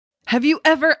Have you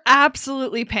ever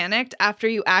absolutely panicked after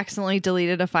you accidentally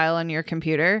deleted a file on your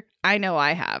computer? I know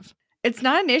I have. It's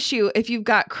not an issue if you've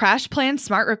got CrashPlan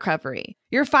Smart Recovery.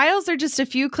 Your files are just a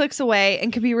few clicks away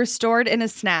and can be restored in a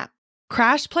snap.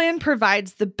 CrashPlan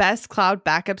provides the best cloud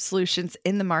backup solutions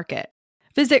in the market.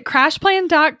 Visit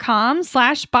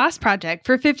crashplan.com/bossproject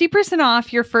for 50%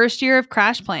 off your first year of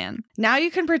CrashPlan. Now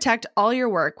you can protect all your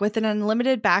work with an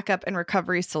unlimited backup and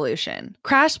recovery solution.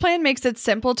 CrashPlan makes it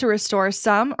simple to restore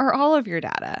some or all of your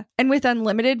data. And with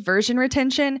unlimited version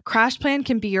retention, CrashPlan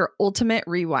can be your ultimate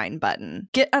rewind button.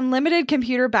 Get unlimited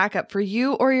computer backup for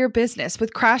you or your business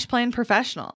with CrashPlan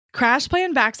Professional.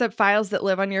 CrashPlan backs up files that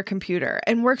live on your computer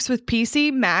and works with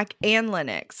PC, Mac, and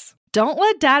Linux. Don't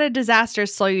let data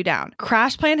disasters slow you down.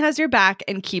 CrashPlan has your back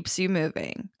and keeps you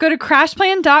moving. Go to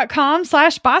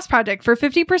crashplan.com/bossproject for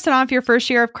 50% off your first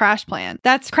year of CrashPlan.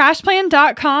 That's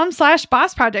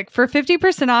crashplan.com/bossproject for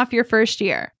 50% off your first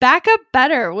year. Back up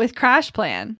better with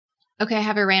CrashPlan. Okay, I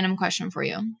have a random question for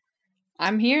you.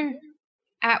 I'm here.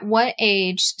 At what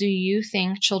age do you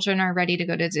think children are ready to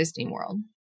go to Disney World?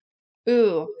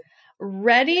 Ooh,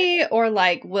 ready or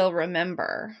like will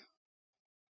remember?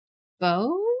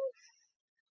 Both?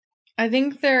 I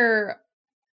think they're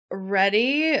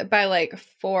ready by like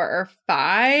 4 or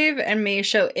 5 and may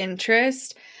show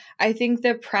interest. I think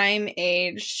the prime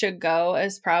age to go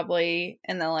is probably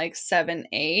in the like 7,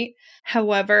 8.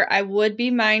 However, I would be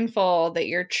mindful that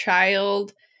your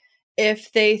child,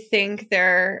 if they think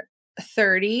they're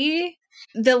 30,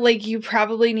 that like you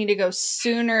probably need to go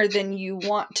sooner than you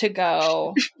want to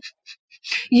go.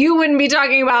 You wouldn't be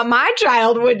talking about my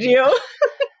child, would you?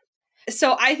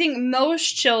 So I think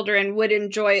most children would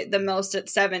enjoy it the most at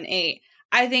 7, 8.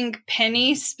 I think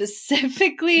Penny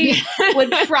specifically would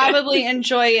probably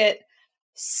enjoy it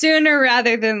sooner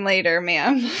rather than later,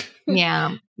 ma'am.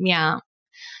 Yeah.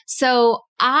 So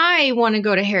I want to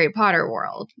go to Harry Potter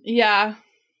World. Yeah.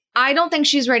 I don't think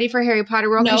she's ready for Harry Potter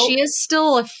World because Nope. she is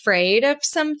still afraid of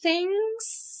some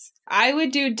things. I would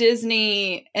do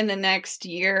Disney in the next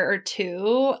year or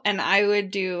 2, and I would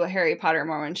do Harry Potter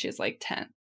more when she's like 10.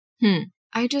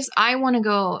 I want to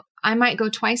go. I might go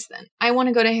twice then. I want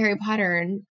to go to Harry Potter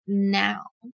now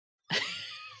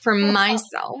for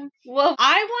myself. Well,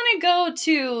 I want to go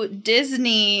to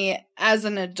Disney as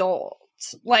an adult.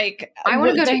 Like, I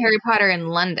want to go to Harry Potter in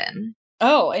London.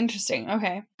 Oh, interesting.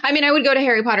 Okay. I mean, I would go to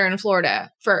Harry Potter in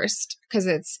Florida first because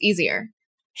it's easier.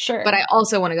 Sure. But I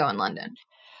also want to go in London.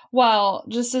 Well,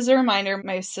 just as a reminder,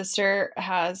 my sister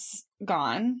has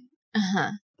gone.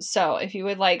 Uh-huh. So if you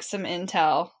would like some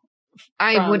intel.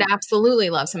 I would absolutely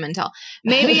love some intel.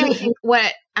 Maybe I think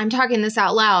what I'm talking this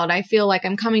out loud, I feel like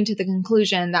I'm coming to the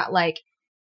conclusion that like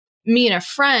me and a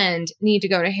friend need to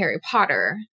go to Harry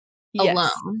Potter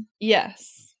alone.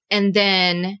 Yes. And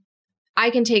then I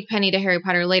can take Penny to Harry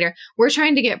Potter later. We're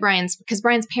trying to get because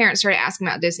Brian's parents started asking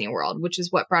about Disney World, which is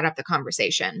what brought up the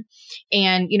conversation.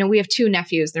 And, you know, we have 2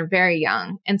 nephews. They're very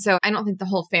young. And so I don't think the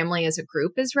whole family as a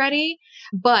group is ready.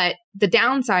 But the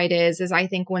downside is I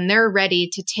think when they're ready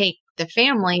to take the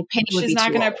family, Penny would be She's not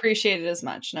going to old. appreciate it as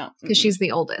much. No. Because she's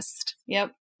the oldest.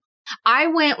 Yep. I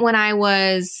went when I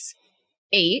was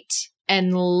 8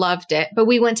 and loved it. But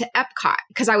we went to Epcot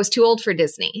because I was too old for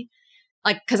Disney.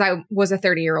 Like, because I was a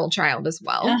 30-year-old child as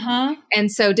well. Uh-huh.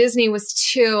 And so Disney was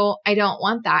too, I don't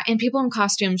want that. And people in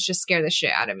costumes just scare the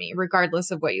shit out of me, regardless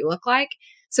of what you look like.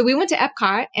 So we went to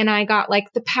Epcot and I got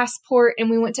like the passport and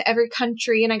we went to every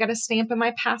country and I got a stamp in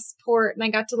my passport and I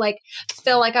got to like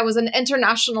feel like I was an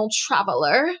international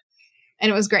traveler.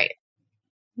 And it was great.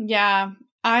 Yeah.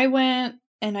 I went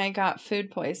and I got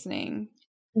food poisoning.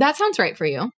 That sounds right for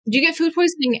you. Do you get food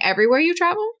poisoning everywhere you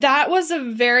travel? That was a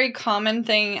very common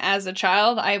thing as a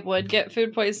child. I would get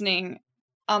food poisoning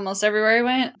almost everywhere I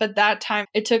went. But that time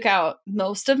it took out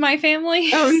most of my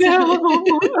family. Oh, no.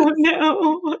 Oh,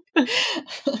 no.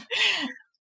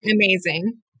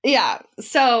 Amazing. Yeah.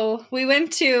 So we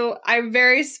went I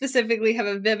very specifically have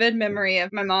a vivid memory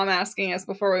of my mom asking us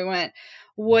before we went,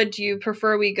 would you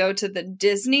prefer we go to the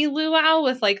Disney luau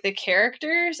with like the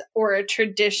characters or a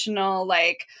traditional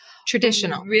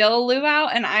real luau?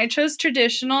 And I chose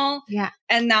traditional. Yeah.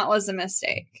 And that was a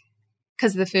mistake.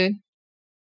 Because of the food?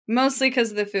 Mostly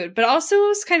because of the food, but also it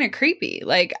was kind of creepy.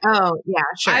 Like, oh, yeah,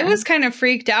 sure. I was kind of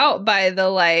freaked out by the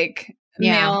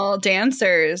male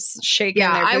dancers shaking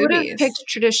their booties. I would have picked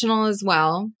traditional as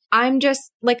well. I'm just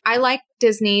like, I like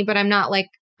Disney, but I'm not like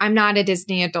I'm not a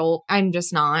Disney adult. I'm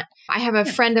just not. I have a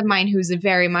friend of mine who's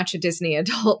very much a Disney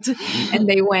adult and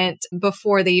they went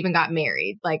before they even got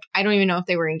married. Like, I don't even know if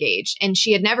they were engaged, and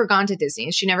she had never gone to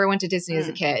Disney. She never went to Disney as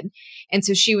a kid. And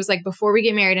so she was like, before we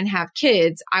get married and have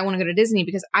kids, I want to go to Disney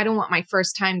because I don't want my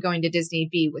first time going to Disney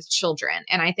be with children.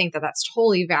 And I think that that's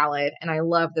totally valid. And I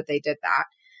love that they did that.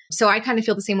 So I kind of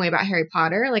feel the same way about Harry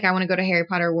Potter. Like, I want to go to Harry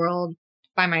Potter World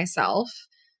by myself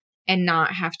and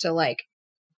not have to like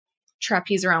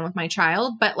trapeze around with my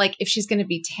child. But like, if she's going to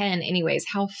be 10 anyways,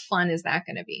 how fun is that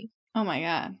going to be? Oh my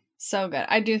God. So good.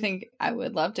 I do think I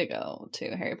would love to go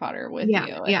to Harry Potter with you.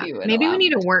 Yeah. You would Maybe we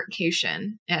need me a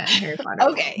workcation at Harry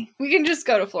Potter. Okay. We can just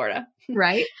go to Florida.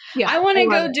 Right? Yeah. I want to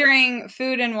go during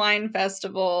Food and Wine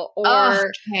Festival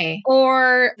or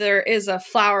there is a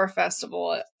flower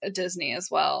festival at Disney as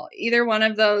well. Either one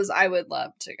of those I would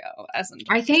love to go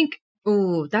I think,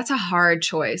 that's a hard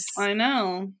choice. I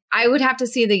know. I would have to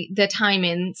see the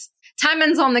time-ins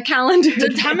on the calendar.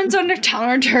 The time-ins on the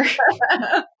calendar.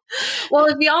 Well,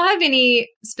 if y'all have any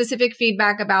specific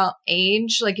feedback about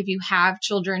age, like if you have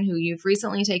children who you've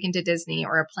recently taken to Disney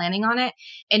or are planning on it,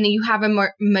 and you have a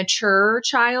more mature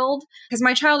child, because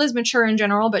my child is mature in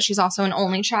general, but she's also an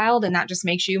only child, and that just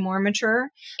makes you more mature.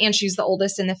 And she's the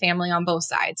oldest in the family on both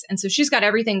sides. And so she's got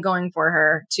everything going for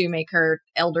her to make her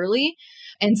elderly.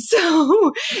 And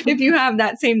so if you have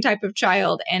that same type of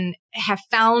child and have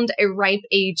found a ripe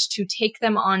age to take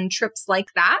them on trips like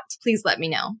that, please let me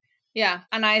know. Yeah.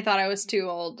 And I thought I was too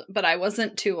old, but I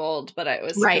wasn't too old, but I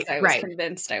was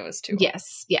convinced I was too old.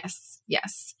 Yes.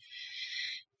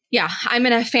 Yeah. I'm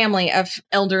in a family of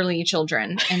elderly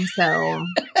children. And so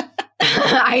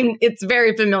it's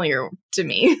very familiar to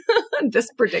me, this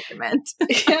predicament.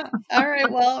 Yeah. All right.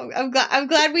 Well, I'm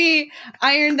glad we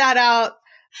ironed that out.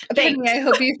 Penny, I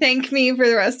hope you thank me for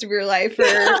the rest of your life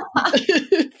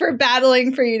for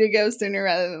battling for you to go sooner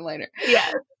rather than later.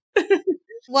 Yes.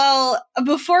 Well,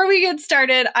 before we get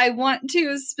started, I want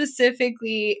to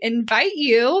specifically invite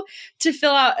you to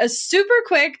fill out a super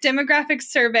quick demographic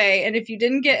survey. And if you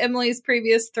didn't get Emily's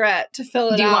previous threat, to fill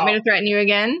it out. Do you want me to threaten you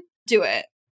again? Do it.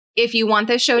 If you want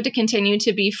this show to continue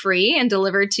to be free and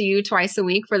delivered to you twice a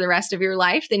week for the rest of your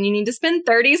life, then you need to spend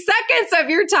 30 seconds of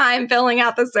your time filling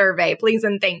out the survey. Please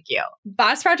and thank you.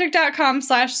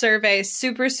 bossproject.com/survey.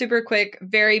 Super, super quick,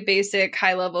 very basic,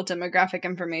 high-level demographic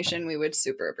information. We would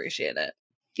super appreciate it.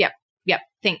 Yep.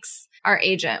 Thanks. Our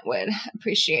agent would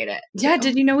appreciate it. Yeah.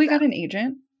 Did you know we got an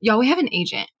agent? Y'all, we have an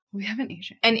agent. We have an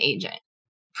agent. An agent.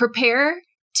 Prepare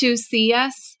to see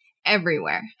us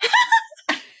everywhere.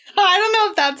 I don't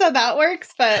know if that's how that works,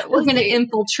 but we're going to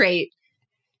infiltrate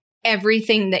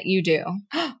everything that you do.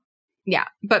 Yeah.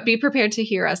 But be prepared to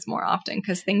hear us more often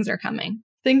because things are coming.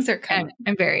 Things are coming.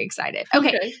 I'm very excited.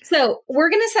 Okay. So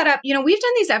we're going to set up, we've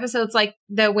done these episodes like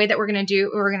the way that we're going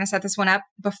to set this one up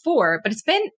before, but it's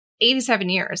been 87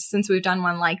 years since we've done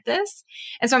one like this.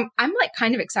 And so I'm like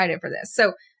kind of excited for this.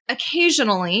 So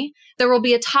occasionally there will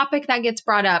be a topic that gets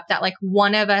brought up that like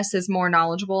one of us is more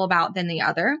knowledgeable about than the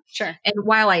other. Sure. And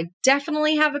while I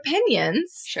definitely have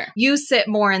opinions, sure, you sit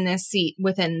more in this seat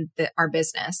within our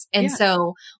business. And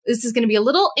so this is going to be a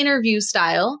little interview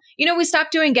style. We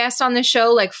stopped doing guests on the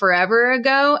show like forever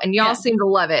ago and y'all seem to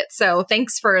love it. So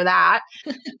thanks for that.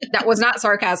 That was not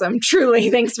sarcasm. Truly.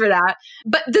 Thanks for that.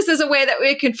 But this is a way that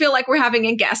it could feel like we're having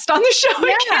a guest on the show.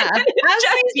 Yeah. Again. Ask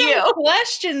me some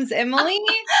questions, Emily.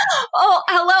 Oh,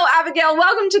 hello, Abigail.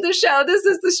 Welcome to the show. This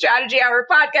is the Strategy Hour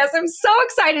podcast. I'm so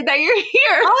excited that you're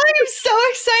here. Oh, I'm so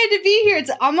excited to be here.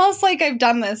 It's almost like I've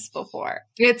done this before.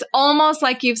 It's almost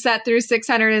like you've sat through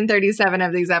 637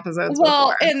 of these episodes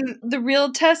before. And the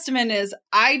real testament is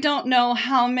I don't know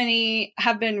how many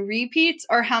have been repeats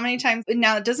or how many times.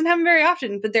 Now, it doesn't happen very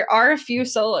often, but there are a few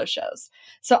solo shows.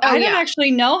 So I don't actually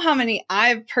know how many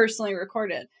I've personally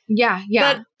recorded. Yeah.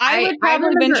 But I would probably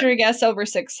venture to guess over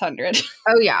 600.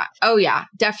 Oh, yeah,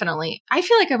 definitely. I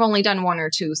feel like I've only done one or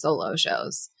two solo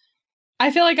shows.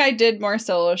 I feel like I did more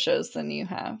solo shows than you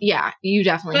have. Yeah, you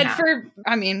definitely have. But for,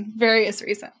 various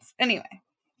reasons. Anyway.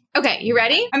 Okay, you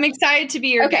ready? I'm excited to be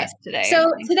your guest today.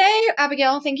 So today,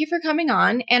 Abigail, thank you for coming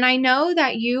on. And I know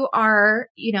that you are,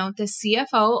 the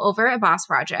CFO over at Boss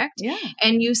Project. Yeah.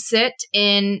 And you sit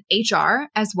in HR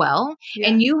as well. Yeah.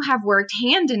 And you have worked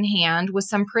hand in hand with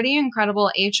some pretty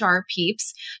incredible HR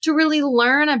peeps to really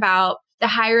learn about the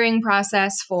hiring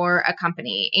process for a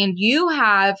company. And you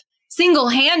have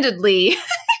single-handedly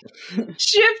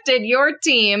shifted your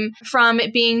team from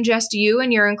it being just you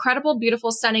and your incredible,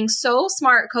 beautiful, stunning, so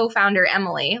smart co-founder,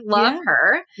 Emily, love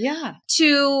her,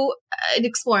 to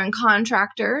exploring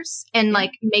contractors and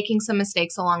like making some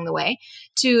mistakes along the way,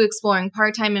 to exploring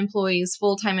part-time employees,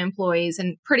 full-time employees,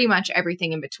 and pretty much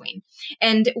everything in between.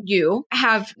 And you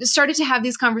have started to have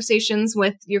these conversations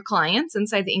with your clients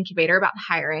inside the incubator about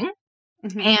hiring.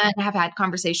 And have had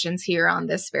conversations here on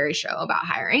this very show about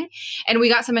hiring. And we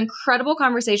got some incredible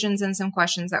conversations and some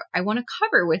questions that I want to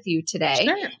cover with you today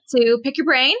to pick your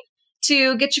brain,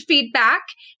 to get your feedback,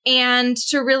 and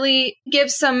to really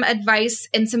give some advice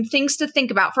and some things to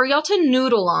think about for y'all to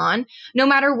noodle on, no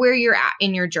matter where you're at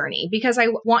in your journey. Because I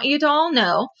want you to all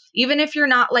know, even if you're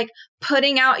not like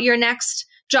putting out your next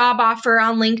job offer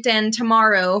on LinkedIn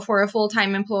tomorrow for a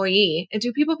full-time employee.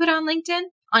 Do people put on LinkedIn?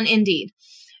 On Indeed.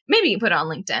 Maybe you put it on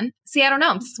LinkedIn. See, I don't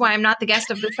know. This is why I'm not the guest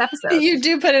of this episode. You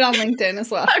do put it on LinkedIn as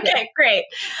well. Okay, great.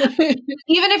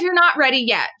 Even if you're not ready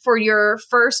yet for your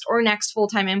first or next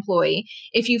full-time employee,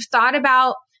 if you've thought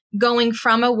about going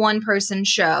from a one-person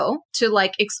show to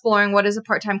like exploring what does a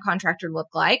part-time contractor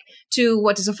look like, to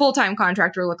what does a full-time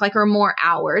contractor look like, or more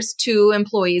hours, to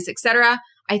employees, etc.,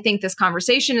 I think this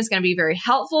conversation is going to be very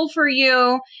helpful for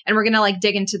you. And we're going to like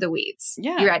dig into the weeds.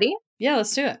 Yeah. You ready? Yeah,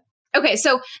 let's do it. Okay,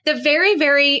 so the very,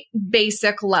 very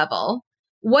basic level,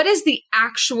 what is the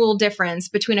actual difference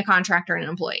between a contractor and an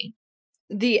employee?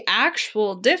 The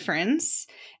actual difference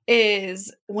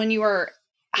is when you are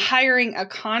hiring a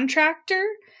contractor,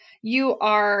 you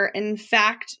are in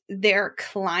fact their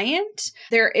client.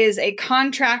 There is a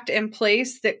contract in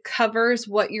place that covers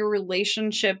what your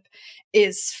relationship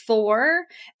is for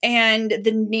and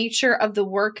the nature of the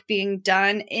work being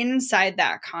done inside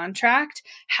that contract,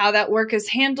 how that work is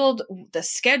handled, the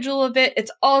schedule of it.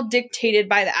 It's all dictated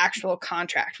by the actual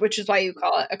contract, which is why you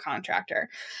call it a contractor.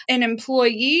 An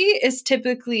employee is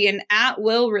typically an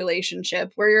at-will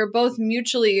relationship where you're both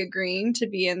mutually agreeing to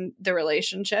be in the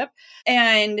relationship.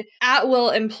 And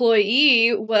at-will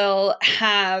employee will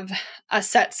have a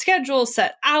set schedule,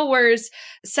 set hours,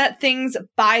 set things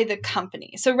by the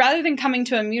company. So rather than coming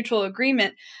to a mutual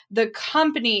agreement, the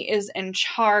company is in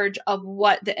charge of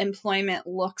what the employment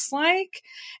looks like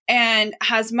and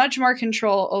has much more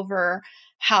control over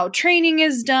how training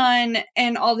is done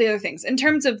and all the other things. In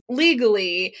terms of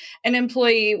legally, an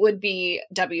employee would be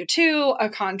W-2, a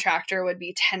contractor would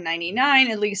be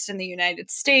 1099, at least in the United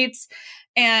States.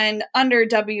 And under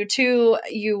W-2,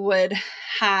 you would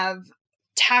have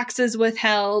taxes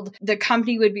withheld. The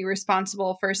company would be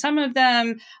responsible for some of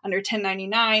them. Under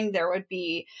 1099, there would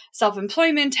be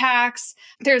self-employment tax.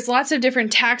 There's lots of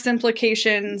different tax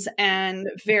implications and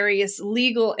various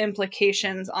legal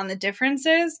implications on the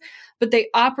differences, but they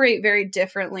operate very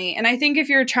differently. And I think if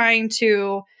you're trying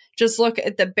to just look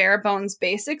at the bare bones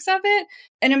basics of it,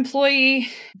 an employee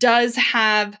does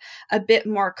have a bit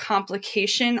more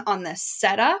complication on the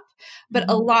setup, but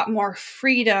a lot more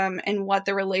freedom in what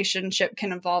the relationship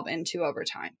can evolve into over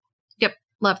time. Yep.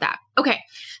 Love that. Okay.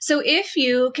 So if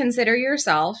you consider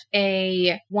yourself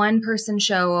a one-person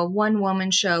show, a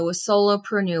one-woman show, a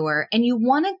solopreneur, and you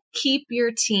want to keep your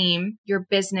team, your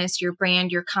business, your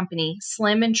brand, your company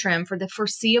slim and trim for the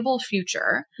foreseeable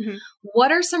future,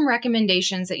 what are some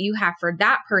recommendations that you have for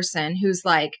that person who's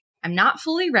like, I'm not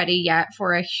fully ready yet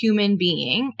for a human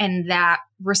being and that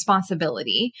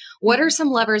responsibility? What are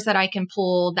some levers that I can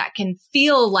pull that can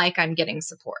feel like I'm getting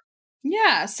support?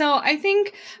 Yeah. So I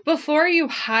think before you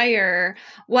hire,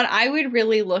 what I would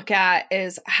really look at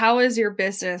is how is your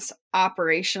business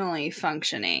operationally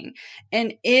functioning?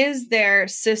 And is there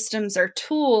systems or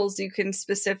tools you can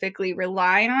specifically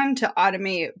rely on to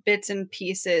automate bits and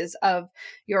pieces of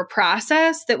your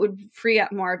process that would free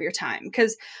up more of your time?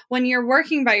 Because when you're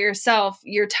working by yourself,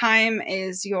 your time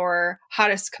is your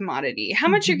hottest commodity. How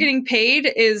much you're getting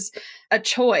paid is a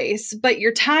choice, but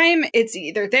your time, it's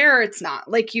either there or it's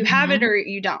not. Like you have it or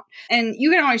you don't. And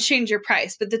you can always change your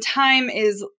price, but the time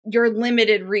is your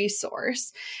limited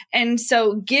resource. And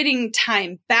so getting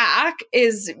time back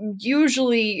is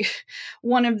usually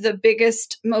one of the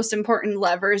biggest, most important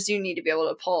levers you need to be able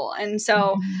to pull. And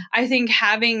so I think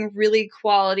having really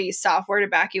quality software to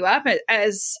back you up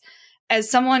as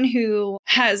someone who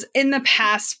has in the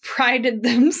past prided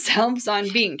themselves on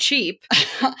being cheap,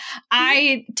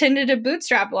 I tended to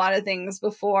bootstrap a lot of things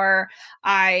before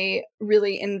I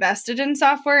really invested in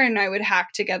software, and I would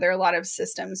hack together a lot of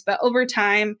systems. But over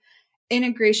time,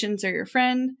 integrations are your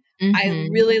friend. I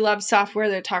really love software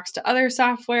that talks to other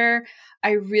software.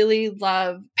 I really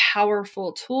love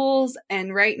powerful tools.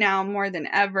 And right now, more than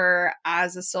ever,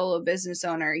 as a solo business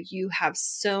owner, you have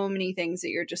so many things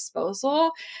at your disposal.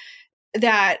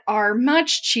 that are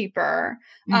much cheaper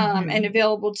and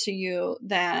available to you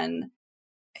than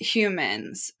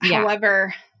humans. Yeah.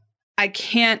 However, I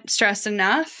can't stress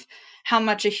enough how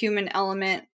much a human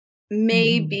element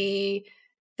may be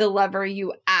the lever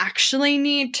you actually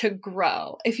need to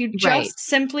grow. If you just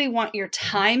simply want your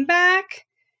time back,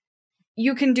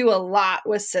 you can do a lot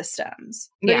with systems.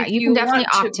 Yeah, you can definitely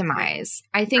optimize.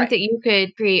 I think that you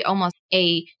could create almost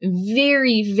a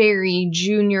very, very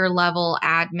junior level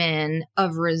admin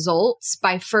of results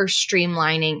by first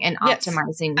streamlining and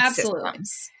optimizing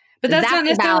systems. But that's not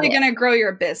necessarily going to grow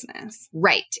your business.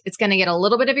 Right. It's going to get a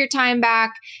little bit of your time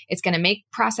back. It's going to make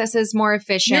processes more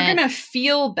efficient. You're going to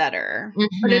feel better,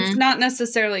 but it's not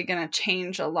necessarily going to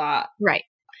change a lot. Right.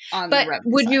 But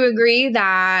would you agree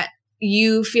that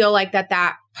you feel like that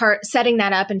part, setting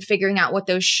that up and figuring out what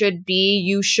those should be,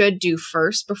 you should do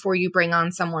first before you bring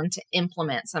on someone to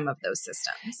implement some of those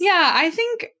systems? Yeah, I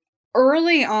think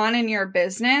early on in your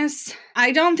business,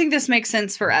 I don't think this makes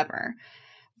sense forever,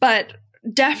 but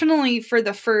definitely for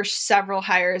the first several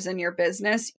hires in your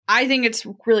business, I think it's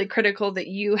really critical that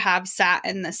you have sat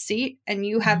in the seat and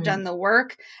you have done the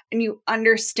work and you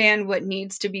understand what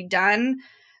needs to be done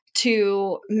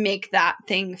to make that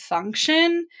thing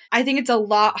function. I think it's a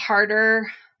lot harder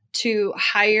to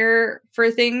hire for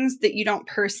things that you don't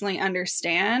personally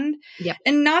understand. Yep.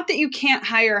 And not that you can't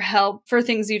hire help for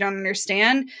things you don't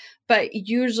understand, but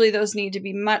usually those need to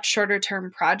be much shorter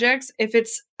term projects. If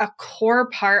it's a core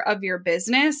part of your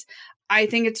business, I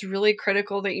think it's really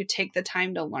critical that you take the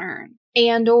time to learn.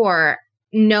 And or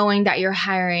knowing that you're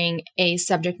hiring a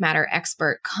subject matter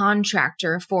expert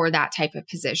contractor for that type of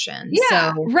position.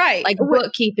 Yeah, so, right. Like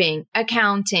bookkeeping,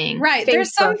 accounting. Right. Facebook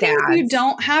There's some things ads. you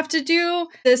don't have to do.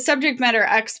 The subject matter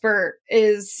expert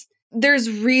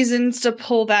there's reasons to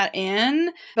pull that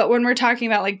in. But when we're talking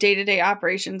about like day-to-day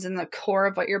operations and the core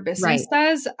of what your business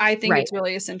does, I think it's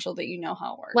really essential that you know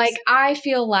how it works. Like, I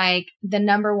feel like the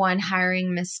number one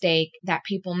hiring mistake that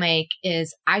people make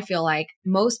is, I feel like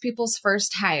most people's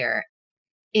first hire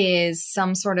is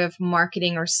some sort of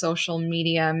marketing or social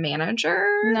media manager.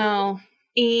 No.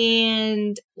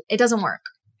 And it doesn't work.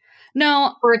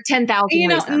 No. For 10,000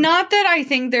 reasons. Not that I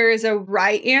think there is a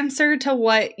right answer to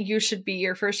what you should be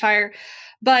your first hire,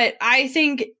 but I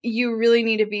think you really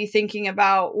need to be thinking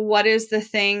about what is the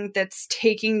thing that's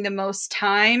taking the most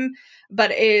time,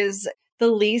 but is the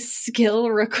least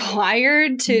skill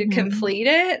required to complete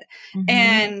it.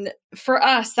 And for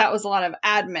us, that was a lot of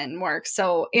admin work.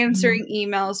 So answering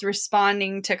emails,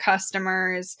 responding to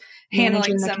customers,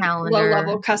 handling some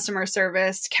low-level customer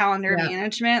service, calendar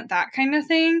management, that kind of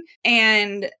thing.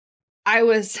 And I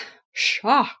was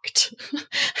shocked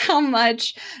how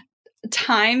much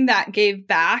time that gave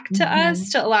back to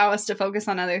us to allow us to focus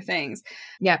on other things.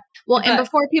 Yeah. Well, and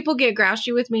before people get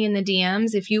grouchy with me in the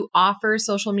DMs, if you offer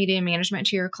social media management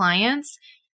to your clients,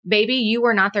 baby, you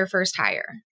are not their first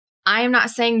hire. I am not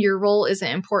saying your role isn't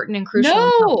important and crucial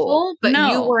and helpful, but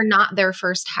you were not their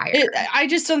first hire. I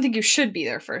just don't think you should be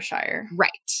their first hire.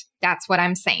 Right. That's what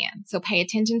I'm saying. So pay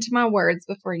attention to my words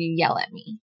before you yell at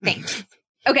me. Thanks.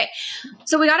 Okay.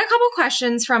 So we got a couple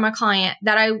questions from a client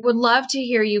that I would love to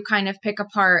hear you kind of pick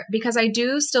apart, because I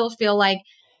do still feel like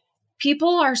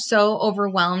people are so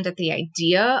overwhelmed at the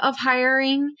idea of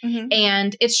hiring,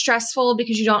 and it's stressful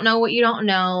because you don't know what you don't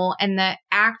know. And the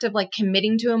act of like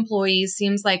committing to employees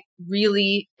seems like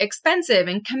really expensive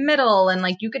and committal, and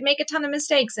like you could make a ton of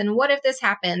mistakes. And what if this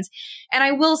happens? And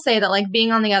I will say that like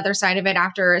being on the other side of it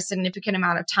after a significant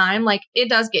amount of time, like it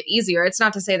does get easier. It's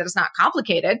not to say that it's not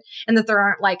complicated and that there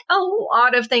aren't like a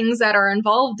lot of things that are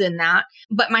involved in that,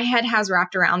 but my head has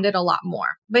wrapped around it a lot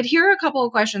more. But here are a couple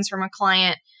of questions from a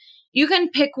client. You can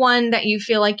pick one that you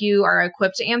feel like you are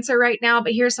equipped to answer right now,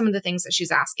 but here's some of the things that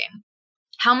she's asking.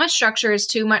 How much structure is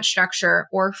too much structure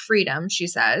or freedom, she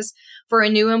says, for a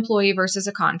new employee versus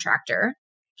a contractor?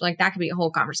 Like that could be a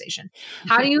whole conversation.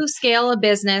 How do you scale a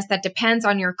business that depends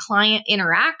on your client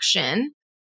interaction,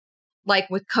 like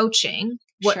with coaching?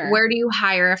 Where do you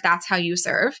hire if that's how you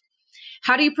serve?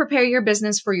 How do you prepare your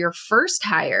business for your first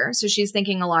hire? So she's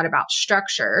thinking a lot about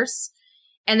structures.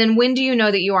 And then when do you know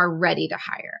that you are ready to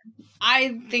hire?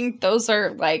 I think those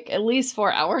are like at least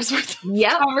 4 hours worth of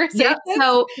conversation. Yep.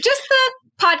 So just the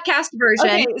podcast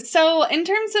version. Okay, so in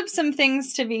terms of some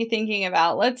things to be thinking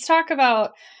about, let's talk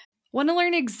about, want to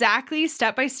learn exactly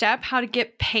step by step how to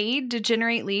get paid to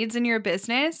generate leads in your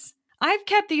business? I've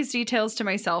kept these details to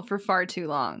myself for far too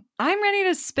long. I'm ready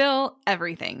to spill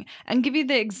everything and give you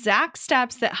the exact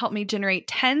steps that help me generate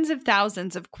tens of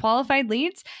thousands of qualified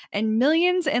leads and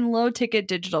millions in low-ticket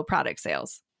digital product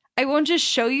sales. I won't just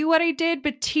show you what I did,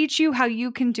 but teach you how you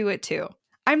can do it too.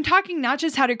 I'm talking not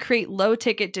just how to create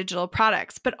low-ticket digital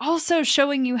products, but also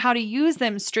showing you how to use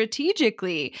them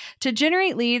strategically to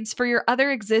generate leads for your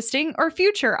other existing or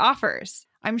future offers.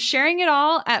 I'm sharing it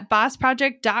all at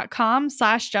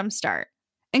bossproject.com/jumpstart,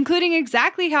 including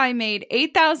exactly how I made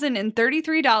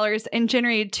 $8,033 and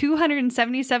generated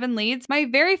 277 leads my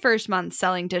very first month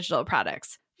selling digital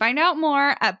products. Find out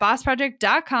more at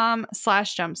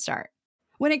bossproject.com/jumpstart.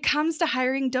 When it comes to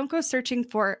hiring, don't go searching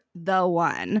for the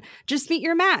one. Just meet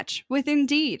your match with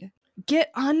Indeed.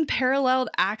 Get unparalleled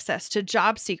access to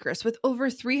job seekers with over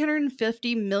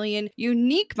 350 million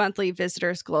unique monthly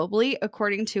visitors globally,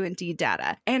 according to Indeed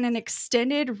data, and an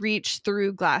extended reach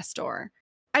through Glassdoor.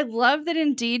 I love that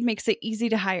Indeed makes it easy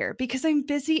to hire because I'm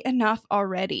busy enough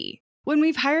already. When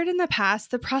we've hired in the past,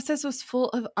 the process was full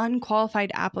of unqualified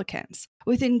applicants.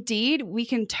 With Indeed, we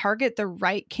can target the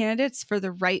right candidates for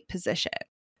the right position.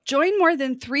 Join more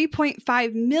than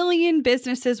 3.5 million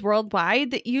businesses worldwide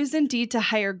that use Indeed to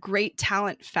hire great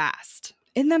talent fast.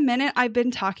 In the minute I've been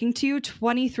talking to you,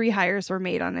 23 hires were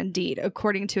made on Indeed,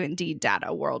 according to Indeed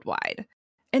data worldwide.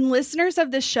 And listeners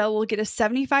of this show will get a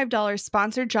 $75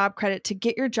 sponsored job credit to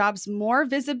get your jobs more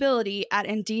visibility at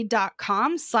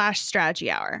Indeed.com/Strategy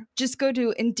Hour. Just go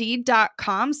to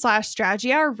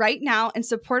Indeed.com/Strategy Hour right now and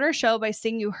support our show by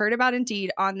saying you heard about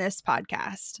Indeed on this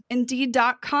podcast.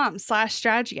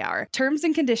 Indeed.com/Strategy Hour. Terms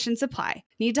and conditions apply.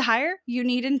 Need to hire? You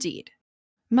need Indeed.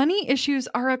 Money issues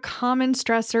are a common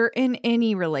stressor in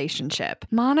any relationship.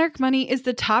 Monarch Money is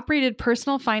the top-rated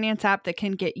personal finance app that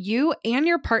can get you and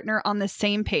your partner on the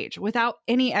same page without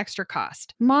any extra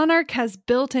cost. Monarch has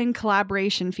built-in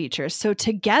collaboration features, so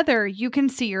together you can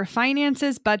see your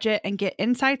finances, budget, and get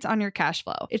insights on your cash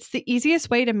flow. It's the easiest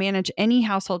way to manage any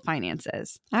household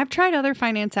finances. I've tried other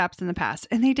finance apps in the past,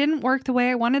 and they didn't work the way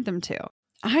I wanted them to.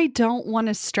 I don't want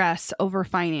to stress over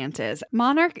finances.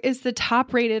 Monarch is the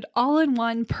top-rated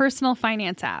all-in-one personal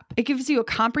finance app. It gives you a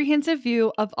comprehensive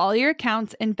view of all your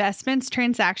accounts, investments,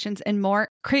 transactions, and more.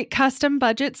 Create custom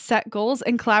budgets, set goals,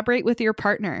 and collaborate with your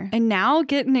partner. And now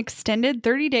get an extended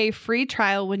 30-day free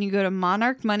trial when you go to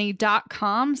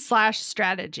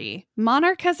monarchmoney.com/strategy.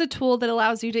 Monarch has a tool that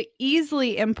allows you to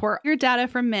easily import your data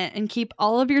from Mint and keep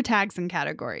all of your tags and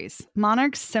categories.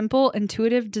 Monarch's simple,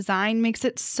 intuitive design makes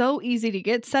it so easy to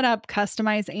get set up,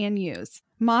 customize, and use.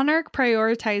 Monarch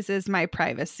prioritizes my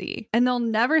privacy, and they'll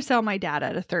never sell my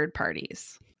data to third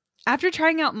parties. After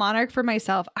trying out Monarch for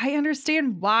myself, I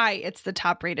understand why it's the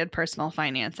top-rated personal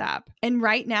finance app. And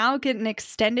right now, get an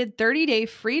extended 30-day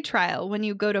free trial when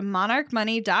you go to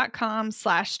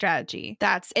monarchmoney.com/strategy.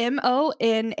 That's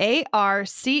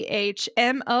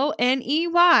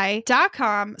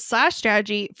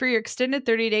monarchmoney.com/strategy for your extended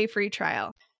 30-day free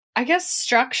trial. I guess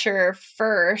structure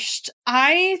first.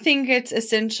 I think it's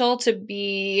essential to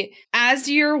be, as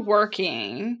you're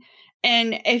working,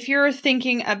 and if you're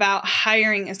thinking about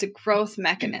hiring as a growth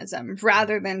mechanism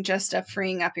rather than just a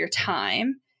freeing up your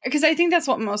time, because I think that's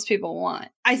what most people want.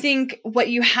 I think what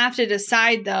you have to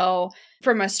decide, though,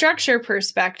 from a structure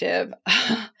perspective,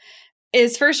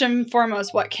 is first and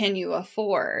foremost, what can you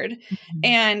afford? Mm-hmm.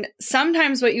 And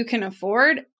sometimes what you can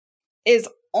afford is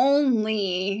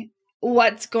only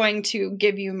what's going to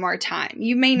give you more time.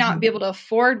 You may not be able to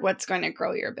afford what's going to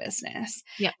grow your business.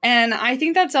 Yeah. And I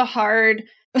think that's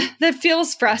that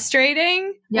feels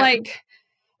frustrating. Yeah.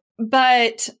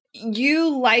 But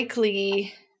you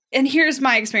likely, and here's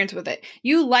my experience with it.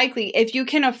 You likely, if you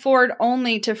can afford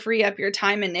only to free up your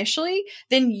time initially,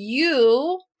 then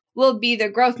you will be the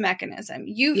growth mechanism.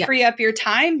 You free up your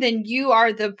time, then you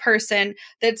are the person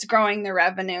that's growing the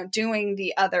revenue, doing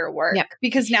the other work. Yep.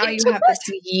 Because now you have us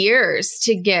years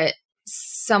to get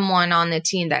someone on the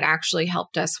team that actually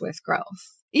helped us with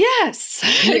growth. Yes.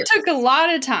 It took a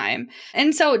lot of time.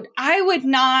 And so I would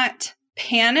not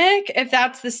panic if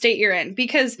that's the state you're in,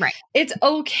 because it's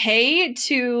okay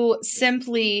to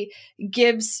simply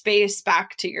give space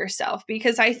back to yourself,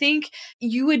 because I think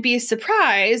you would be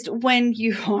surprised when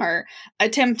you are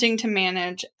attempting to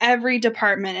manage every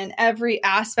department and every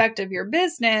aspect of your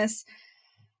business,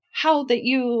 how that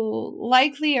you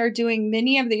likely are doing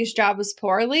many of these jobs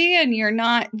poorly and you're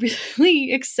not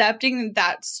really accepting that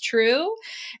that's true.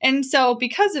 And so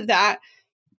because of that,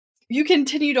 you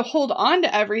continue to hold on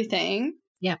to everything.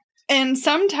 Yeah. And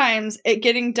sometimes it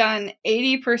getting done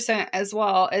 80% as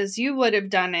well as you would have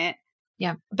done it.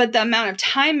 Yeah. But the amount of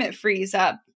time it frees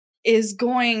up is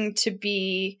going to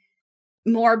be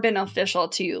more beneficial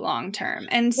to you long term.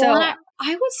 And so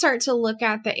I would start to look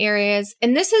at the areas,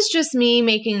 and this is just me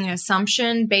making an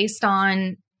assumption based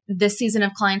on the season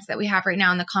of clients that we have right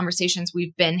now and the conversations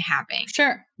we've been having.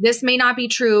 Sure. This may not be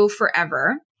true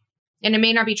forever, and it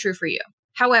may not be true for you.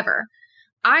 However,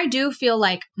 I do feel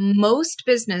like most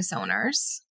business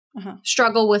owners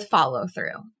struggle with follow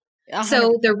through.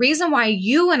 So the reason why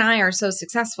you and I are so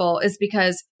successful is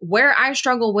because where I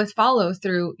struggle with follow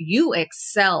through, you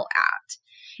excel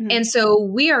at. And so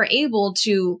we are able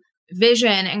to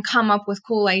vision and come up with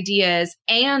cool ideas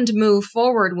and move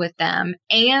forward with them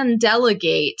and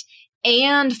delegate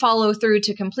and follow through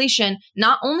to completion,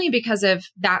 not only because of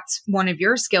that's one of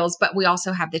your skills, but we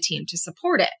also have the team to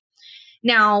support it.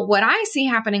 Now, what I see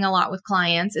happening a lot with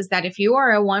clients is that if you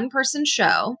are a one-person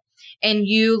show and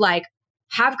you like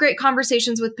have great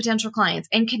conversations with potential clients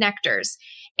and connectors,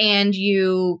 and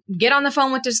you get on the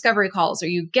phone with discovery calls or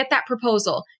you get that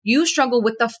proposal, you struggle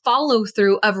with the follow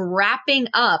through of wrapping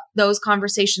up those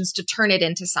conversations to turn it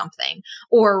into something,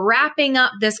 or wrapping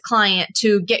up this client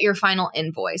to get your final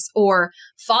invoice, or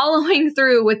following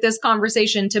through with this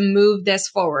conversation to move this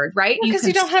forward, right? Because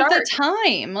you don't have the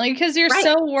time, like, because you're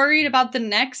so worried about the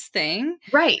next thing.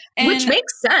 Right. Which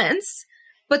makes sense.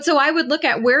 But so I would look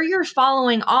at where you're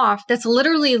following off that's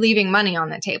literally leaving money on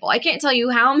the table. I can't tell you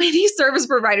how many service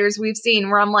providers we've seen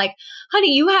where I'm like,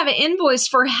 honey, you have an invoice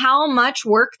for how much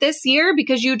work this year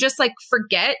because you just like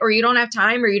forget, or you don't have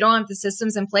time, or you don't have the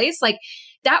systems in place. Like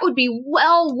that would be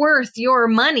well worth your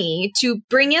money to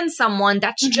bring in someone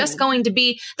that's just going to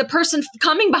be the person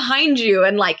coming behind you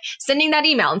and like sending that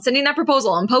email and sending that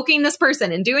proposal and poking this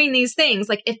person and doing these things.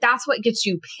 Like if that's what gets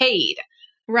you paid.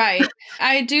 Right.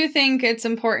 I do think it's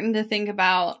important to think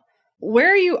about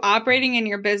where are you operating in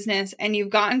your business, and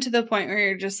you've gotten to the point where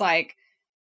you're just like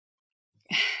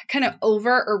kind of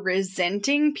over or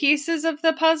resenting pieces of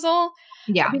the puzzle.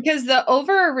 Yeah. Because the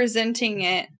over or resenting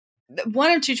it,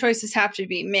 one of two choices have to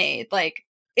be made. Like,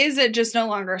 is it just no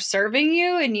longer serving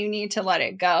you and you need to let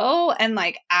it go and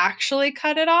like actually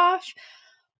cut it off?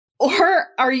 Or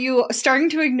are you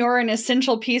starting to ignore an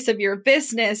essential piece of your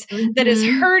business that is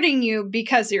hurting you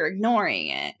because you're ignoring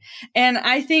it? And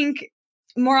I think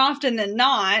more often than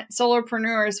not,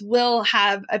 solopreneurs will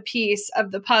have a piece of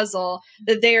the puzzle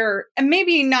that they're, and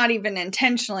maybe not even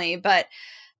intentionally, but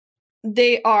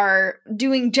they are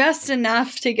doing just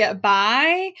enough to get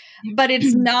by, but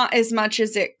it's not as much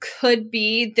as it could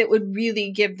be that would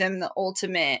really give them the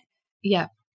ultimate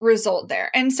result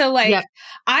there. And so like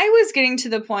I was getting to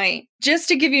the point, just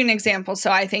to give you an example,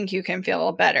 so I think you can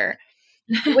feel better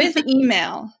with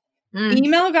email.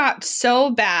 Email got so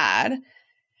bad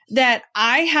that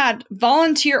I had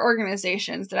volunteer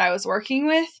organizations that I was working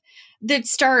with that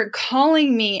started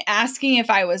calling me asking if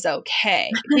I was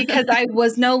okay because I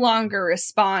was no longer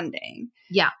responding.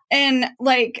 Yeah. And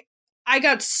like I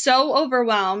got so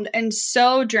overwhelmed and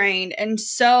so drained and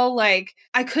so like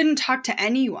I couldn't talk to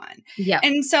anyone. Yeah.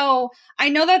 And so I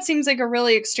know that seems like a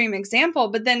really extreme example,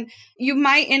 but then you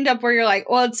might end up where you're like,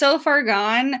 well, it's so far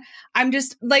gone. I'm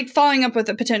just like following up with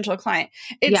a potential client.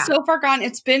 It's so far gone.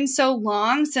 It's been so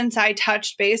long since I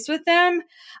touched base with them.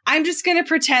 I'm just going to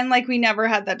pretend like we never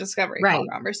had that discovery call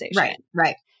conversation.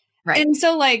 Right. And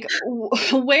so like,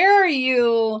 where are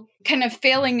you kind of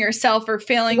failing yourself or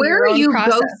failing your own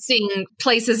process? Where are you ghosting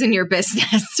places in your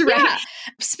business, right? Yeah.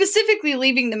 Specifically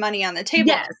leaving the money on the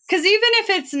table. Because even if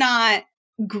it's not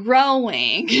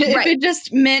growing, if it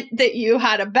just meant that you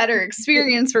had a better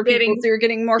experience for people, so you're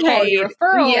getting more quality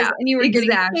referrals and you were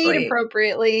getting paid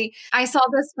appropriately. I saw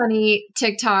this funny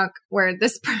TikTok where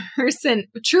this person,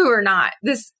 true or not,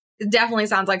 this definitely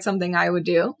sounds like something I would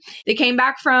do. They came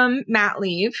back from mat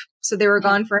leave. So they were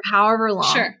gone for however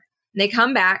long. Sure. They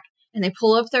come back and they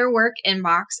pull up their work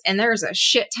inbox and there's a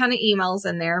shit ton of emails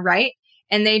in there, right?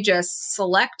 And they just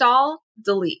select all,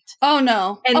 delete. Oh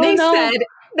no. And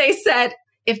they said,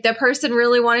 if the person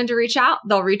really wanted to reach out,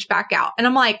 they'll reach back out. And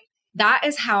I'm like, that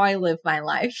is how I live my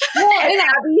life. Well, and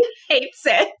Abby hates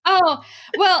it. Oh,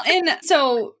 well, and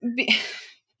so...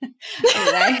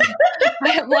 Anyway, I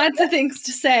have lots of things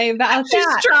to say about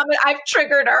that. I've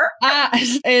triggered her.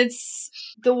 It's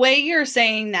the way you're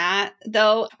saying that,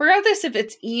 though, regardless if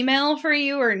it's email for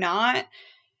you or not,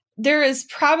 there is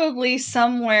probably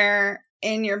somewhere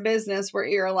in your business where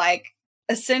you're like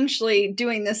essentially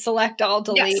doing the select all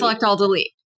delete. Yeah, select all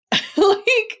delete.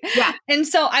 And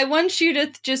so I want you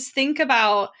to just think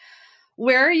about,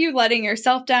 where are you letting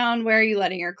yourself down? Where are you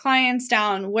letting your clients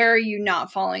down? Where are you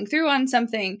not following through on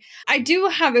something? I do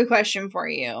have a question for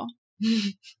you.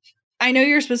 I know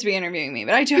you're supposed to be interviewing me,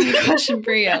 but I do have a question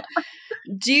for you.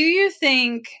 Do you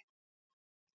think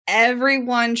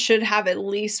everyone should have at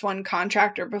least one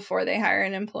contractor before they hire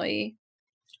an employee?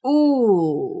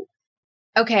 Ooh.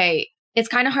 Okay. It's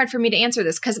kind of hard for me to answer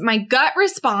this because my gut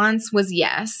response was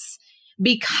yes,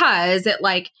 because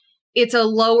it's a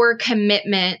lower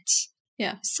commitment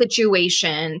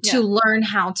situation to learn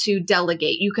how to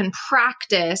delegate. You can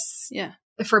practice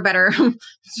for better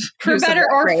for better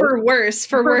or for worse.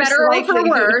 For worse, better or for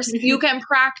worse, you can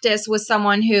practice with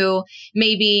someone who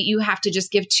maybe you have to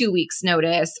just give 2 weeks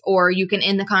notice, or you can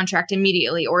end the contract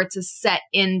immediately, or it's a set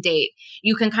end date.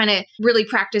 You can kind of really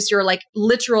practice your like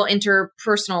literal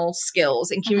interpersonal skills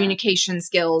and communication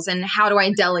skills and how do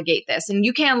I delegate this? And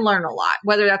you can learn a lot,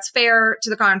 whether that's fair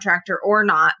to the contractor or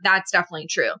not. That's definitely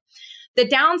true. The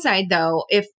downside, though,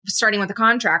 if starting with a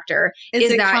contractor, is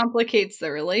that complicates the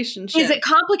relationship. It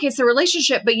complicates the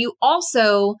relationship, but you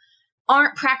also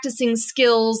aren't practicing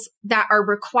skills that are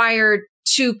required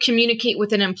to communicate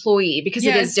with an employee because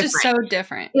it is different. It's just so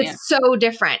different. It's so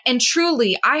different. And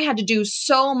truly, I had to do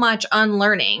so much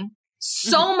unlearning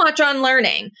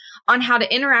on how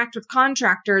to interact with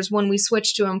contractors when we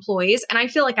switched to employees. And I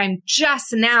feel like I'm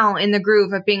just now in the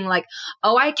groove of being like,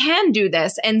 oh, I can do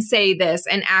this and say this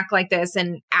and act like this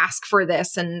and ask for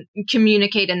this and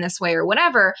communicate in this way or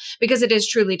whatever, because it is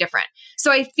truly different.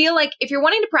 So I feel like if you're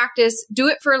wanting to practice, do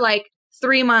it for like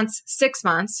 3 months, 6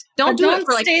 months. Don't do it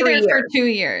for like 3 years. For 2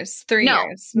 years, 3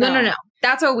 years. No.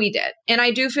 That's what we did. And I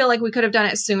do feel like we could have done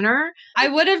it sooner. I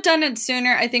would have done it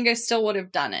sooner. I think I still would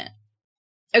have done it.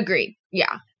 Agreed.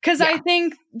 Yeah. Because I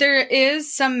think there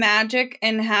is some magic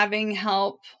in having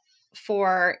help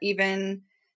for even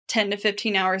 10 to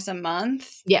 15 hours a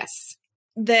month. Yes.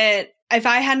 That if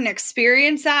I hadn't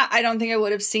experienced that, I don't think I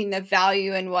would have seen the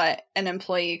value in what an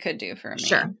employee could do for me.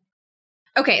 Sure.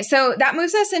 Okay. So that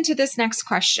moves us into this next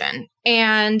question.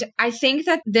 And I think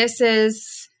that this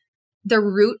is the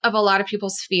root of a lot of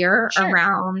people's fear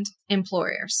around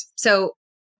employers. So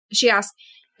she asked,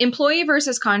 employee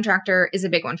versus contractor is a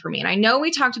big one for me. And I know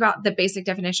we talked about the basic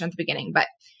definition at the beginning, but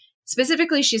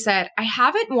specifically she said, I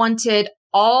haven't wanted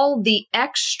all the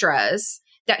extras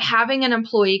that having an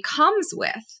employee comes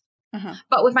with.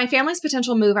 But with my family's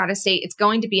potential move out of state, it's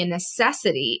going to be a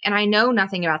necessity. And I know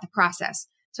nothing about the process.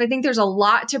 So I think there's a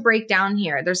lot to break down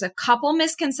here. There's a couple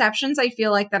misconceptions I feel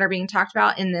like that are being talked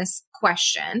about in this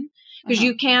question, because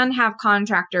you can have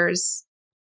contractors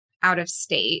out of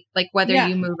state, like whether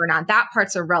you move or not, that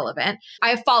part's irrelevant. I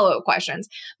have follow-up questions.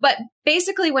 But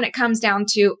basically when it comes down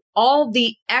to all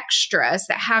the extras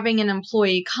that having an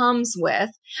employee comes with,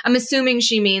 I'm assuming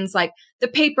she means like the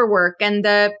paperwork and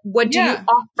the what do you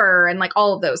offer and like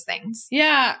all of those things.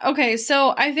 Yeah. Okay.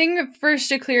 So I think first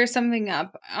to clear something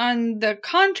up, on the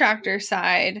contractor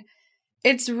side,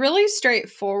 it's really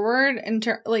straightforward.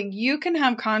 Like you can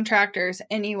have contractors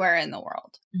anywhere in the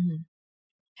world.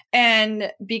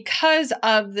 And because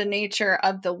of the nature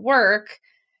of the work,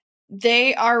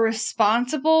 they are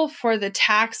responsible for the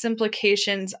tax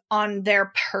implications on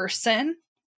their person.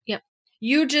 Yep.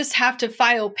 You just have to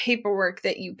file paperwork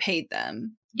that you paid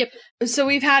them. Yep. So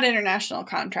we've had international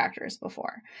contractors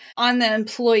before. On the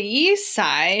employee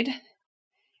side,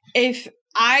 if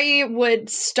I would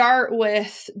start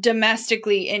with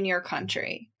domestically in your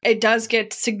country, it does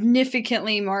get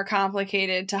significantly more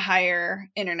complicated to hire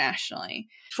internationally.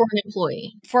 For an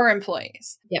employee. For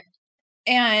employees. Yep.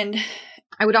 And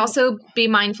I would also be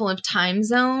mindful of time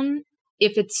zone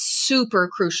if it's super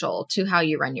crucial to how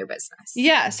you run your business.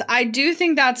 Yes, I do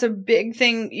think that's a big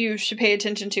thing you should pay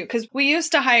attention to, because we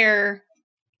used to hire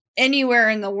anywhere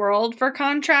in the world for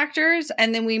contractors,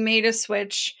 and then we made a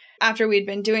switch after we'd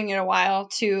been doing it a while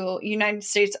to United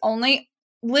States only,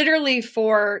 literally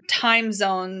for time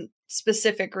zone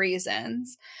specific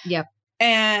reasons. Yep.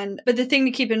 But the thing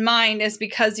to keep in mind is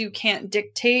because you can't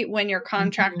dictate when your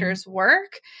contractors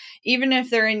work, even if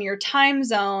they're in your time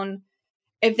zone,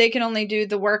 if they can only do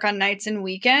the work on nights and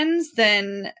weekends,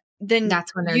 then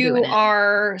that's when you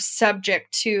are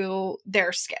subject to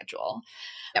their schedule.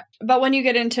 Yep. But when you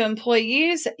get into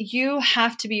employees, you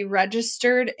have to be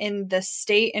registered in the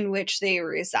state in which they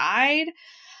reside.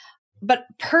 But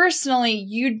personally,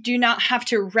 you do not have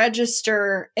to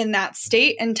register in that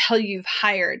state until you've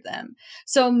hired them.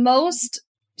 So most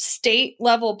state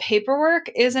level paperwork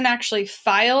isn't actually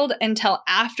filed until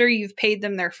after you've paid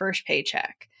them their first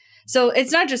paycheck. So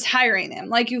it's not just hiring them.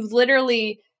 Like you've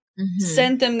literally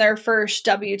sent them their first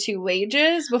W-2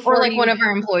 wages before. Or like one of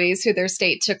our employees who their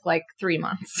state took like 3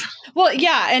 months. Well,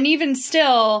 yeah. And even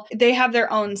still, they have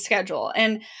their own schedule.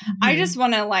 And I just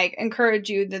want to like encourage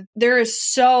you that there is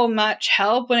so much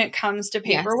help when it comes to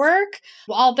paperwork. Yes.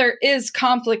 While there is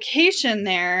complication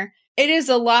there, it is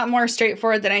a lot more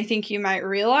straightforward than I think you might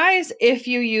realize if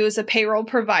you use a payroll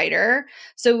provider.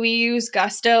 So we use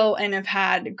Gusto and have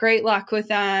had great luck with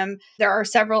them. There are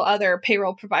several other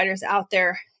payroll providers out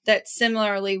there that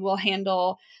similarly will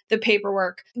handle the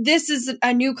paperwork. This is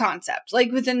a new concept.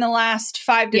 Like within the last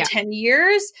 5 to 10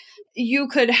 years, you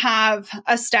could have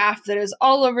a staff that is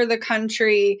all over the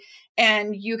country,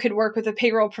 and you could work with a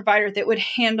payroll provider that would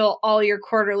handle all your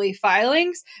quarterly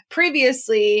filings.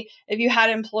 Previously, if you had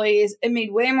employees, it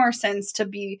made way more sense to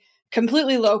be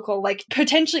completely local, like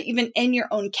potentially even in your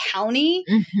own county,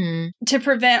 to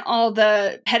prevent all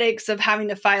the headaches of having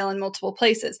to file in multiple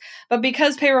places. But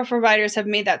because payroll providers have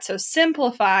made that so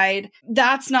simplified,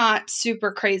 that's not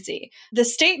super crazy. The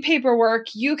state paperwork,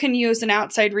 you can use an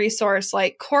outside resource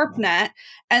like CorpNet,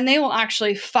 and they will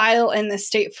actually file in the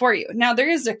state for you. Now, there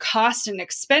is a cost and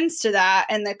expense to that,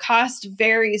 and the cost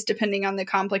varies depending on the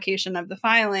complication of the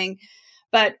filing,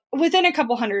 but within a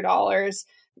couple $100s.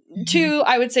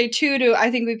 I would say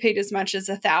I think we paid as much as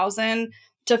 $1,000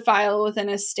 to file within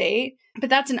a state, but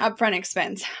that's an upfront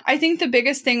expense. I think the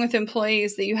biggest thing with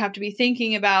employees that you have to be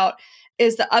thinking about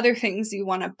is the other things you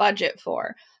want to budget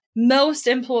for. Most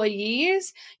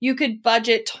employees, you could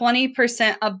budget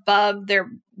 20% above their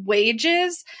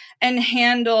wages and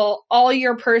handle all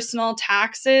your personal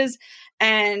taxes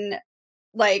and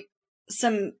like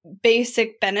some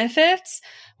basic benefits.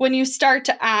 When you start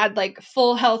to add like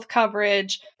full health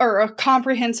coverage or a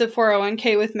comprehensive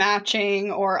 401k with matching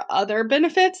or other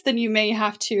benefits, then you may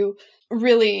have to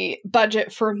really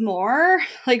budget for more.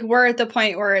 Like we're at the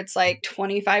point where it's like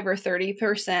 25 or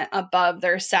 30% above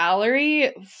their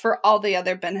salary for all the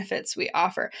other benefits we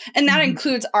offer. And that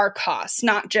includes our costs,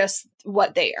 not just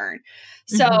what they earn.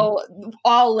 So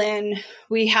all in,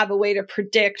 we have a way to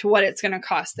predict what it's going to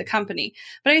cost the company.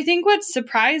 But I think what's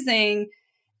surprising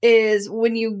is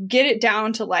when you get it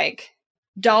down to like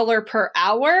dollar per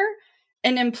hour,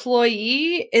 an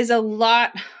employee is a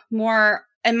lot more,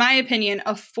 in my opinion,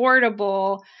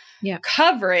 affordable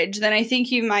coverage than I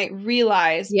think you might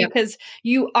realize, because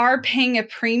you are paying a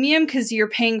premium because you're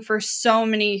paying for so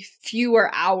many fewer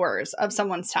hours of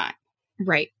someone's time.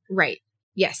 Right.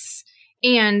 Yes.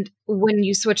 And when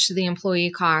you switch to the employee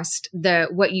cost,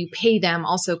 what you pay them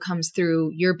also comes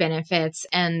through your benefits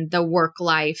and the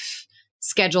work-life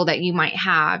schedule that you might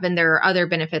have. And there are other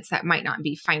benefits that might not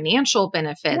be financial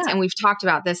benefits. And we've talked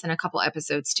about this in a couple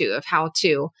episodes too, of how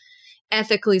to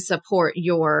ethically support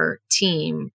your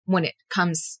team when it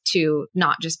comes to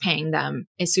not just paying them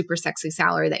a super sexy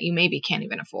salary that you maybe can't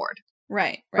even afford.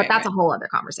 Right. But that's a whole other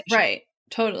conversation. Right.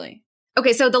 Totally.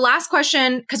 Okay, so the last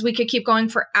question, because we could keep going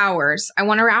for hours, I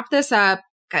want to wrap this up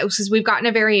because we've gotten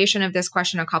a variation of this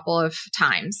question a couple of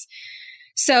times.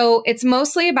 So it's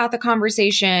mostly about the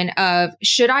conversation of,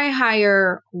 should I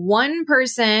hire one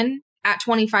person at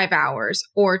 25 hours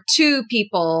or two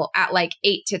people at like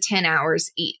 8 to 10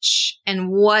 hours each? And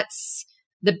what's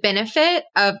the benefit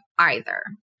of either?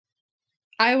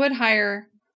 I would hire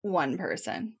one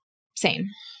person. Same.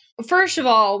 First of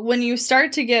all, when you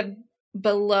start to get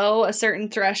below a certain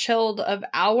threshold of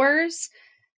hours,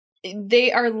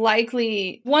 they are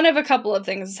likely, one of a couple of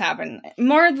things has happened.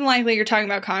 More than likely, you're talking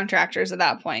about contractors at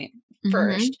that point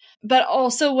first. But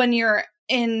also when you're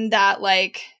in that,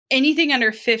 like anything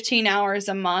under 15 hours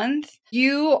a month,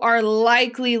 you are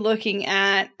likely looking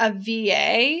at a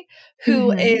VA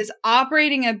who is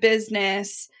operating a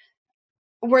business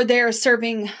where they're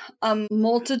serving a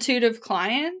multitude of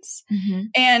clients.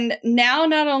 And now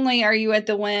not only are you at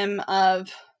the whim of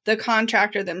the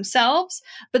contractor themselves,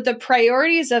 but the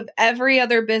priorities of every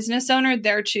other business owner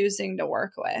they're choosing to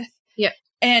work with.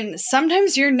 And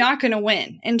sometimes you're not going to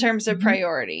win in terms of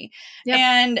priority.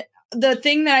 And the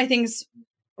thing that I think is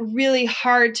really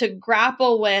hard to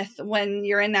grapple with when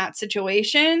you're in that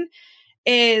situation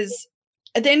is,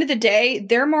 at the end of the day,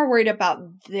 they're more worried about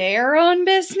their own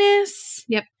business,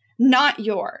 not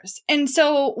yours. And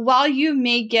so while you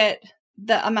may get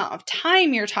the amount of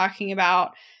time you're talking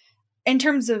about, in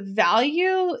terms of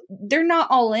value, they're not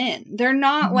all in. They're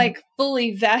not like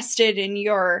fully vested in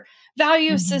your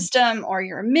value system or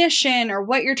your mission or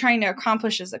what you're trying to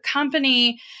accomplish as a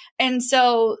company. And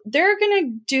so they're going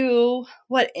to do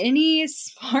what any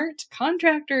smart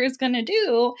contractor is going to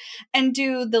do and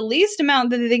do the least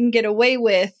amount that they can get away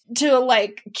with to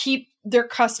like keep their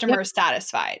customers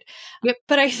satisfied.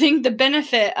 But I think the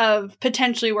benefit of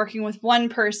potentially working with one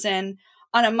person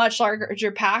on a much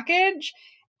larger package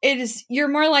is you're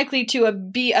more likely to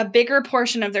be a bigger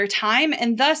portion of their time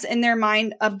and thus in their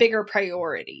mind, a bigger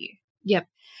priority.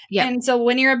 And so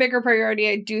when you're a bigger priority,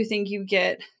 I do think you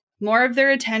get more of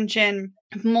their attention,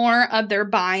 more of their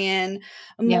buy-in,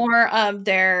 more of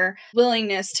their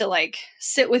willingness to like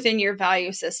sit within your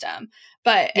value system.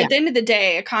 But at the end of the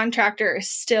day, a contractor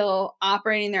is still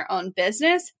operating their own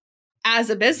business. as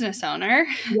a business owner.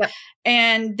 Yep.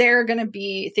 And they're going to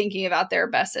be thinking about their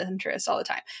best interest all the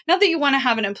time. Not that you want to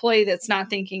have an employee that's not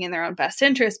thinking in their own best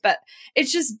interest, but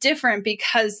it's just different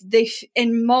because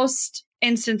in most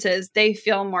instances, they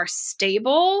feel more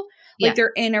stable, like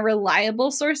they're in a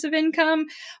reliable source of income.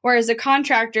 Whereas a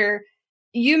contractor,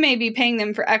 you may be paying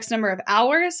them for X number of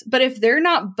hours, but if they're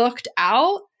not booked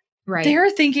out,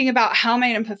 they're thinking about, how am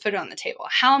I going to put food on the table?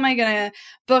 How am I going to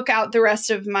book out the rest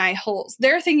of my holes?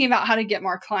 They're thinking about how to get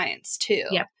more clients too.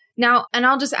 Yep. Now, and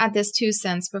I'll just add this 2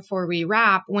 cents before we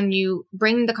wrap. When you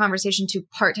bring the conversation to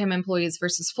part-time employees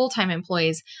versus full-time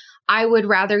employees, I would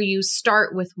rather you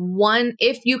start with one.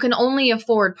 If you can only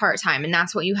afford part-time, and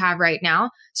that's what you have right now,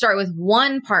 start with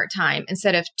one part-time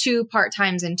instead of 2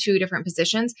 part-times in 2 different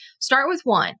positions. Start with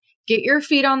one. Get your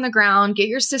feet on the ground, get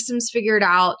your systems figured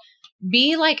out,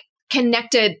 be like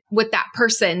connected with that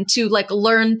person to like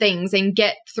learn things and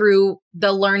get through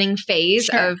the learning phase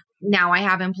of, now I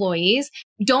have employees.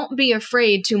 Don't be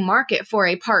afraid to market for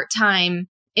a part-time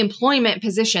employment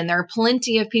position. There are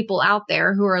plenty of people out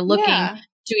there who are looking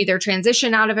to either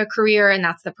transition out of a career and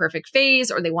that's the perfect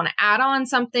phase, or they want to add on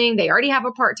something. They already have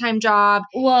a part-time job.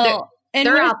 Well,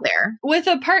 they're out there. With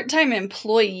a part-time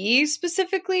employee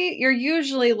specifically, you're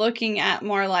usually looking at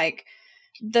more like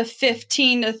the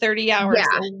 15 to 30 hours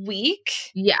a week.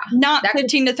 Yeah. Not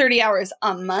 15 to 30 hours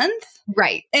a month.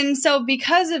 Right. And so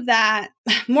because of that,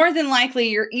 more than likely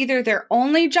you're either their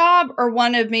only job or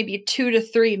one of maybe 2 to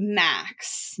 3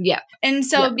 max. Yeah. And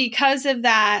so because of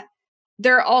that,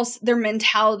 their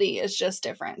mentality is just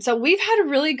different. So we've had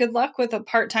really good luck with a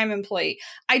part-time employee.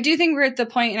 I do think we're at the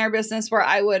point in our business where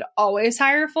I would always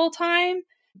hire full-time,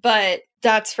 but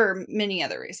that's for many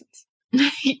other reasons.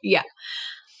 Yeah.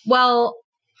 Well,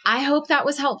 I hope that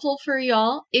was helpful for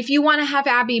y'all. If you want to have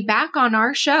Abby back on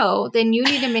our show, then you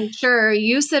need to make sure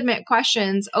you submit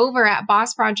questions over at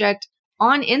Boss Project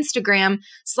on Instagram.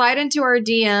 Slide into our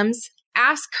DMs,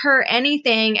 ask her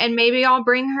anything, and maybe I'll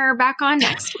bring her back on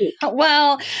next week.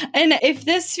 Well, and if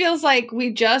this feels like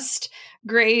we just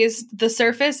grazed the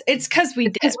surface, it's because we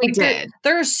did.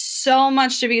 There's so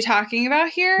much to be talking about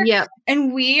here. Yep.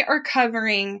 And we are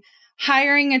covering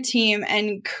hiring a team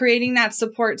and creating that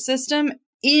support system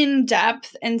in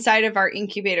depth inside of our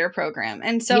incubator program.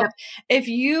 And so if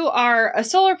you are a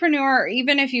solopreneur, or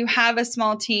even if you have a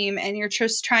small team and you're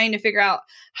just trying to figure out,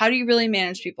 how do you really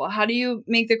manage people? How do you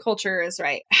make the culture is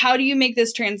right? How do you make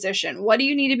this transition? What do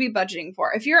you need to be budgeting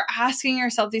for? If you're asking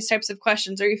yourself these types of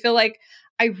questions, or you feel like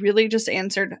I really just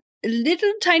answered a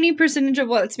little tiny percentage of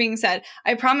what's being said,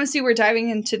 I promise you we're diving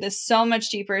into this so much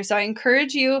deeper. So I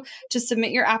encourage you to submit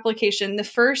your application. The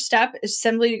first step is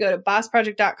simply to go to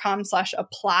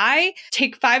bossproject.com/apply.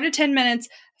 Take 5 to 10 minutes,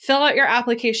 fill out your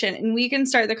application, and we can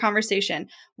start the conversation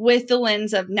with the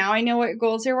lens of, now I know what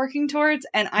goals you're working towards,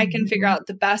 and I can figure out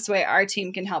the best way our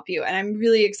team can help you. And I'm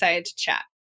really excited to chat.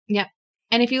 Yep.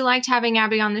 And if you liked having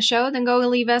Abby on the show, then go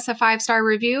leave us a 5-star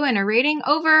review and a rating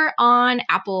over on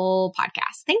Apple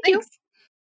Podcasts. Thanks. You.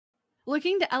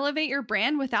 Looking to elevate your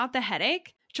brand without the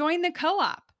headache? Join the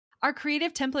Co-op, our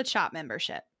creative template shop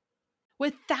membership.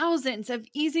 With thousands of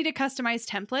easy to customize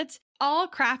templates, all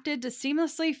crafted to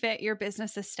seamlessly fit your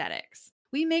business aesthetics,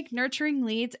 we make nurturing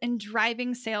leads and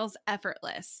driving sales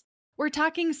effortless. We're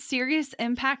talking serious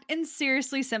impact and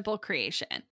seriously simple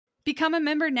creation. Become a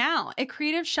member now at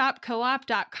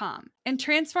creativeshopcoop.com and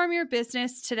transform your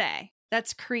business today.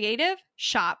 That's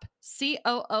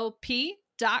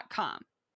creativeshopcoop.com.